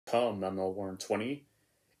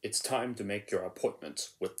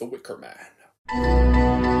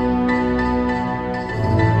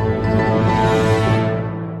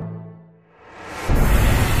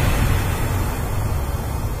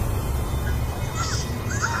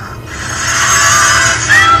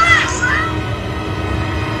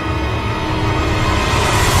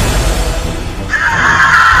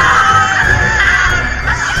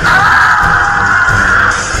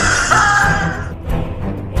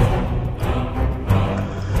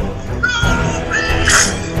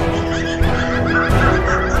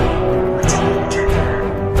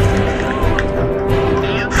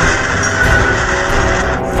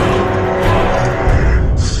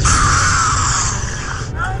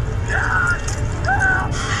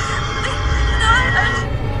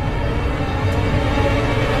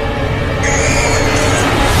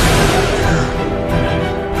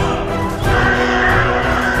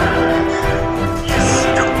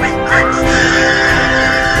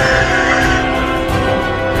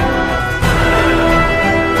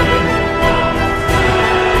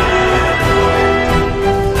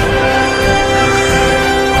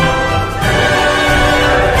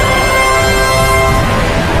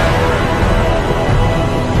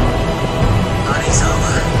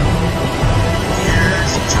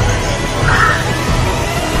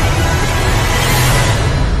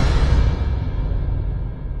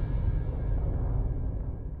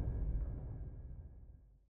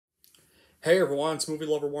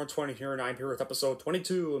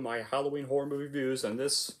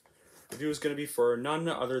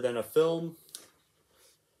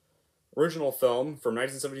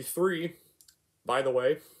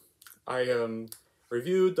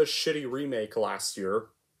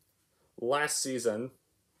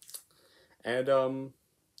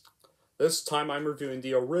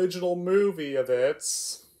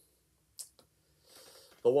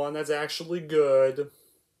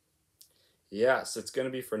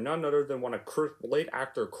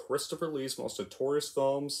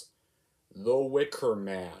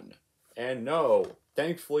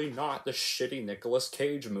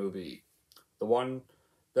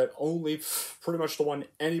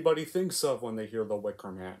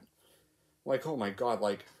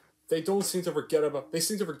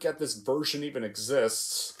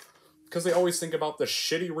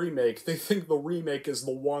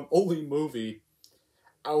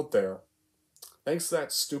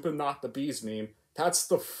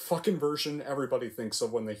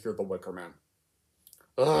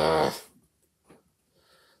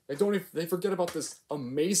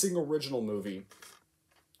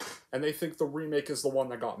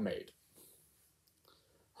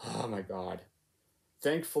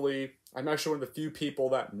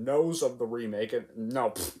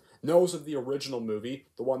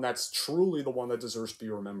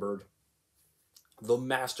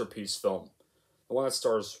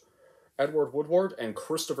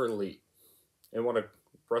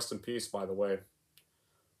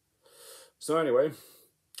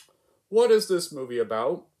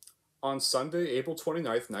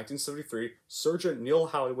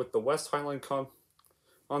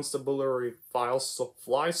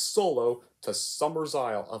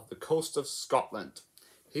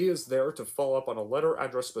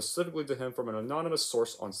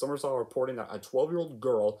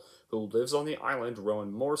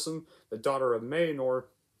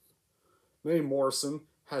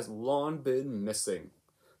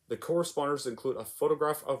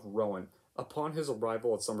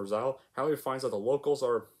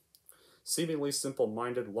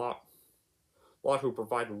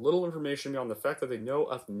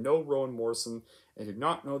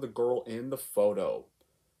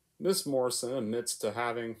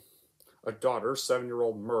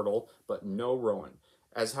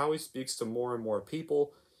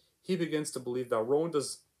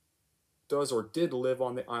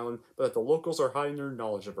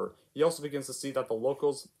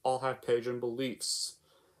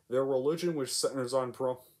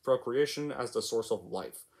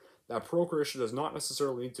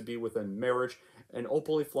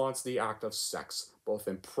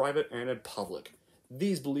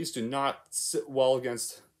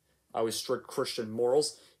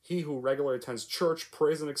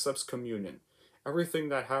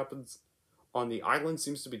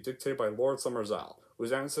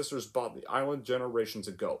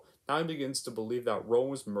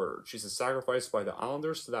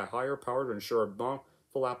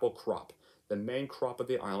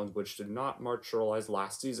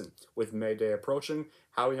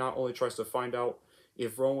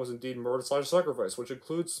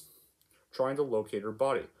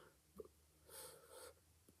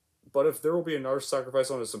But if there will be another sacrifice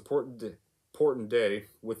on this important day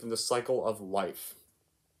within the cycle of life.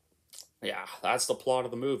 Yeah, that's the plot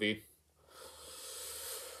of the movie.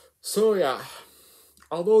 So yeah,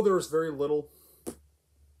 although there is very little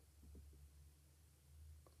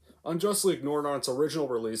unjustly ignored on its original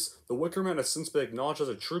release, The Wicker Man has since been acknowledged as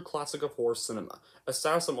a true classic of horror cinema, a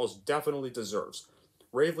status it most definitely deserves.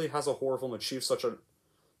 Rarely has a horror film achieved such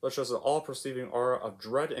as an all-perceiving aura of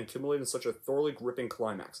dread and accumulating such a thoroughly gripping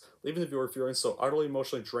climax, leaving the viewer feeling so utterly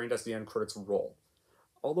emotionally drained as the end credits roll.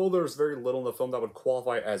 Although there's very little in the film that would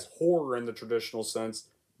qualify as horror in the traditional sense,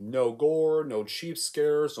 no gore, no cheap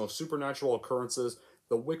scares, no supernatural occurrences,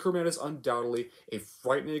 The Wicker Man is undoubtedly a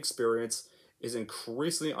frightening experience, is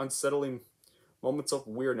increasingly unsettling moments of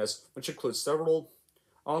weirdness, which include several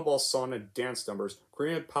oddball song and dance numbers,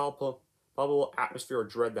 creating a palpable atmosphere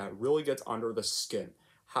of dread that really gets under the skin.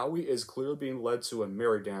 Howie is clearly being led to a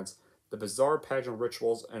merry dance, the bizarre pageant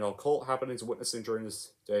rituals and occult happenings witnessing during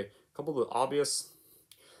this day, coupled with obvious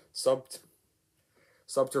subterfuge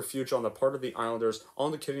on the part of the Islanders, all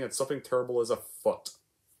indicating that something terrible is afoot.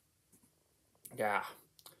 Yeah.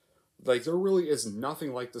 Like, there really is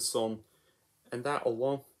nothing like this film, and that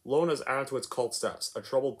alone has added to its cult status. A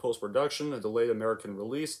troubled post-production, a delayed American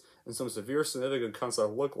release, and some severe significant cunts that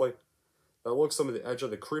look some of the edge of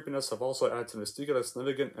the creepiness have also added to the mystique of a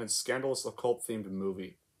significant and scandalous occult-themed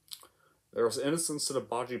movie. There is innocence to the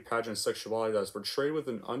bawdy pageant sexuality that is portrayed with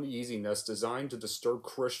an uneasiness designed to disturb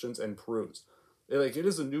Christians and prudes. It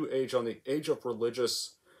is a new age on the age of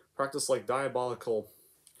religious practice, like diabolical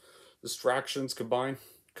distractions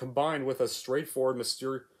combined with a straightforward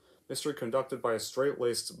mystery conducted by a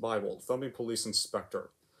straight-laced Bible thumping police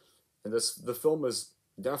inspector. And the film is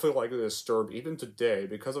definitely likely to disturb even today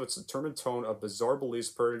because of its determined tone of bizarre beliefs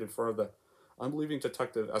paraded in front of the unbelieving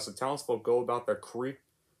detective as the townsfolk go about their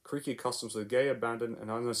creaky customs with gay, abandon,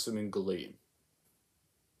 and unassuming glee.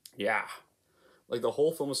 Yeah. Like, the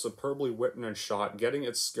whole film is superbly written and shot, getting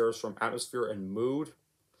its scares from atmosphere and mood,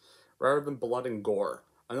 rather than blood and gore.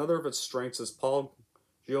 Another of its strengths is Paul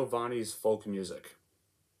Giovanni's folk music.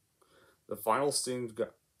 The final scene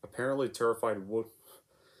apparently terrified Wood.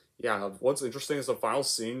 Yeah, what's interesting is the final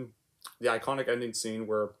scene, the iconic ending scene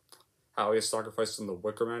where Howie is sacrificed in the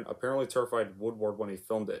Wicker Man, apparently terrified Woodward when he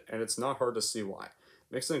filmed it, and it's not hard to see why.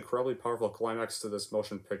 It makes an incredibly powerful climax to this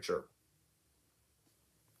motion picture.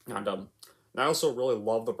 And I also really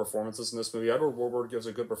love the performances in this movie. Edward Woodward gives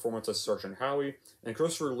a good performance as Sergeant Howie, and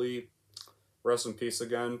Christopher Lee, rest in peace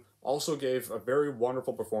again, also gave a very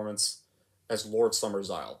wonderful performance as Lord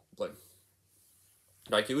Summersisle.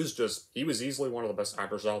 Like he was easily one of the best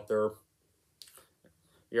actors out there.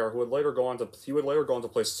 Yeah, he would later go on to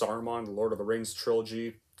play Saruman in the Lord of the Rings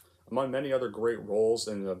trilogy, among many other great roles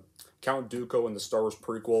in Count Dooku in the Star Wars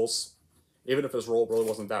prequels. Even if his role really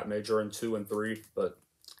wasn't that major in 2 and 3, but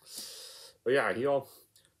yeah,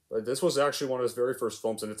 this was actually one of his very first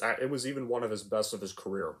films, and it was even one of his best of his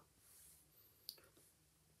career.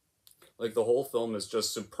 Like, the whole film is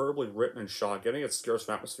just superbly written and shot, getting its scarce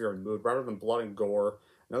atmosphere and mood rather than blood and gore.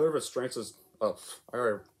 Another of its strengths is what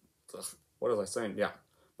was I saying? Yeah,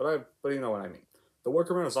 but you know what I mean. The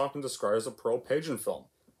Wicker Man is often described as a pro-pagan film.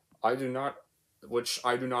 Which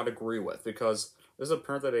I do not agree with, because it is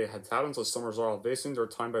apparent that the inhabitants of Summersisle are wasting their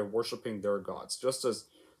time by worshipping their gods, just as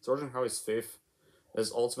Sergeant Howie's faith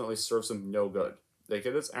ultimately serves him no good. Like,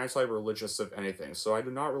 it is anti-religious, if anything, so I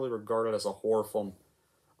do not really regard it as a horror film.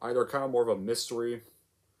 Either kind of more of a mystery,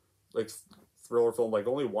 like, thriller film. Like,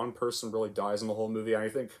 only one person really dies in the whole movie. I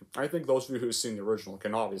think those of you who've seen the original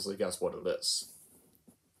can obviously guess what it is.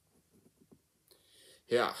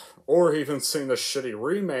 Yeah, or even seen the shitty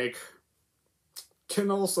remake can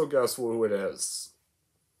also guess who it is.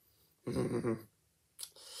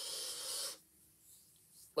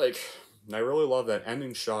 Like, I really love that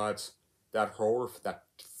ending shot, that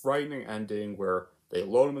frightening ending where they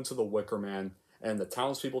load him into the Wicker Man, and the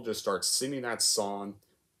townspeople just start singing that song.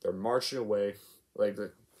 They're marching away,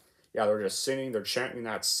 they're just singing, they're chanting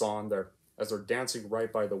that song. As they're dancing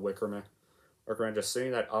right by the Wicker Man. Wicker Man just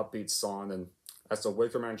singing that upbeat song, and as the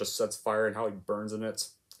Wicker Man just sets fire and how he burns in it.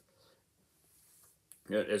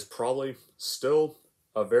 It is probably still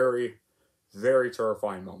a very, very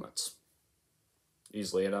terrifying moment.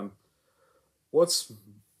 Easily, and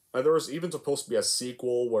there was even supposed to be a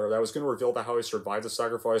sequel where that was going to reveal how he survived the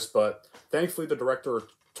sacrifice, but thankfully the director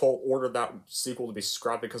ordered that sequel to be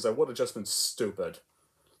scrapped because that would have just been stupid.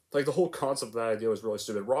 Like, the whole concept of that idea was really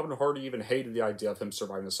stupid. Robin Hardy even hated the idea of him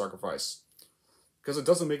surviving the sacrifice, because it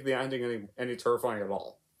doesn't make the ending any terrifying at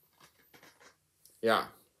all. Yeah.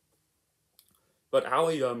 But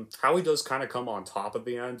Howie does kind of come on top at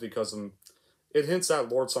the end, because it hints at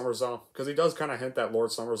Lord Summersell, because he does kind of hint that Lord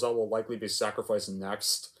Summersell will likely be sacrificed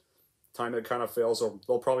next time it kind of fails, or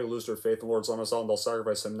they'll probably lose their faith in Lord Summersell and they'll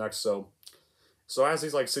sacrifice him next. So as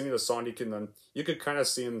he's like singing the song, you could kind of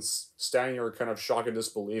see him standing there, kind of shock and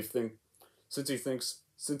disbelief thing, since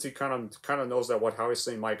he kind of knows that what Howie's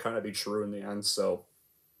saying might kind of be true in the end. So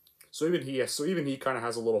even he kind of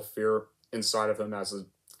has a little fear inside of him, as a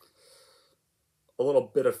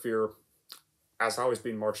little bit of fear as Howie's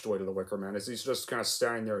being marched away to the Wicker Man, as he's just kind of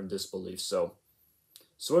standing there in disbelief. So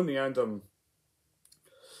in the end,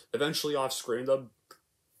 eventually off screen, the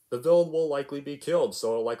villain will likely be killed.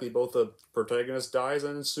 So it'll likely both the protagonist dies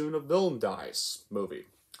and soon a villain dies movie.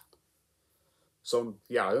 So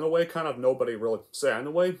yeah, in a way, kind of nobody really say. In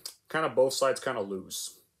a way, kind of both sides kind of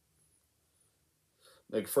lose.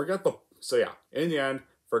 Like in the end,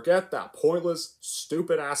 forget that pointless,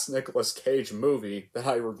 stupid-ass Nicolas Cage movie that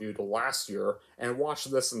I reviewed last year and watch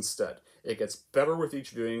this instead. It gets better with each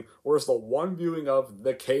viewing, whereas the one viewing of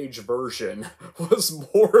the Cage version was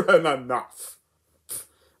more than enough.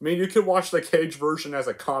 I mean, you can watch the Cage version as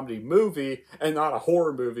a comedy movie and not a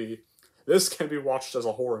horror movie. This can be watched as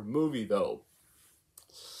a horror movie, though.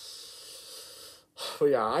 But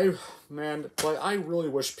yeah, I really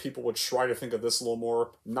wish people would try to think of this a little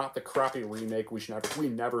more, not the crappy remake we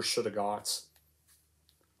never should have got.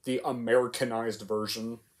 The Americanized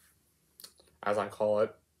version, as I call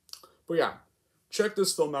it. But yeah, check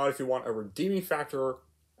this film out if you want a redeeming factor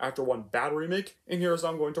after one bad remake, and here's how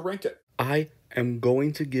I'm going to rank it. I am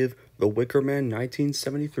going to give The Wicker Man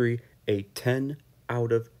 1973 a 10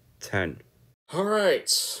 out of 10.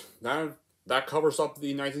 Alright, now that covers up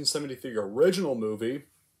the 1973 original movie.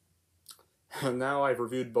 And now I've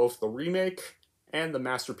reviewed both the remake and the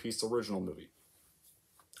masterpiece original movie.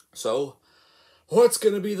 So, what's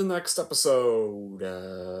going to be the next episode?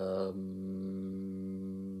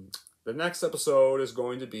 The next episode is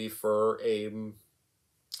going to be for a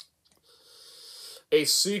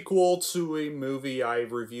sequel to a movie I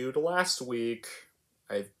reviewed last week.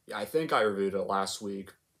 I think I reviewed it last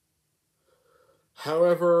week.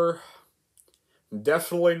 However,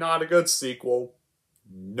 definitely not a good sequel.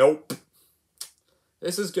 Nope.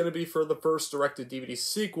 This is going to be for the first direct-to-DVD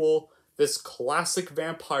sequel this classic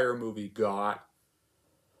vampire movie got.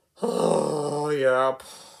 Oh, yep.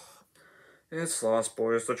 It's Lost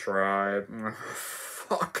Boys the Tribe.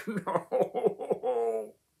 Fuck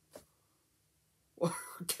no. I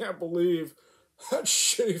can't believe that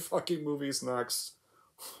shitty fucking movie's next.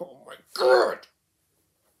 Oh my god.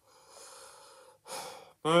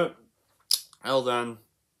 But, well then,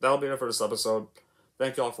 that'll be it for this episode.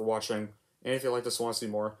 Thank you all for watching. And if you like this and want to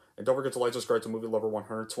see more, and don't forget to like, subscribe to Movie Lover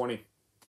 120.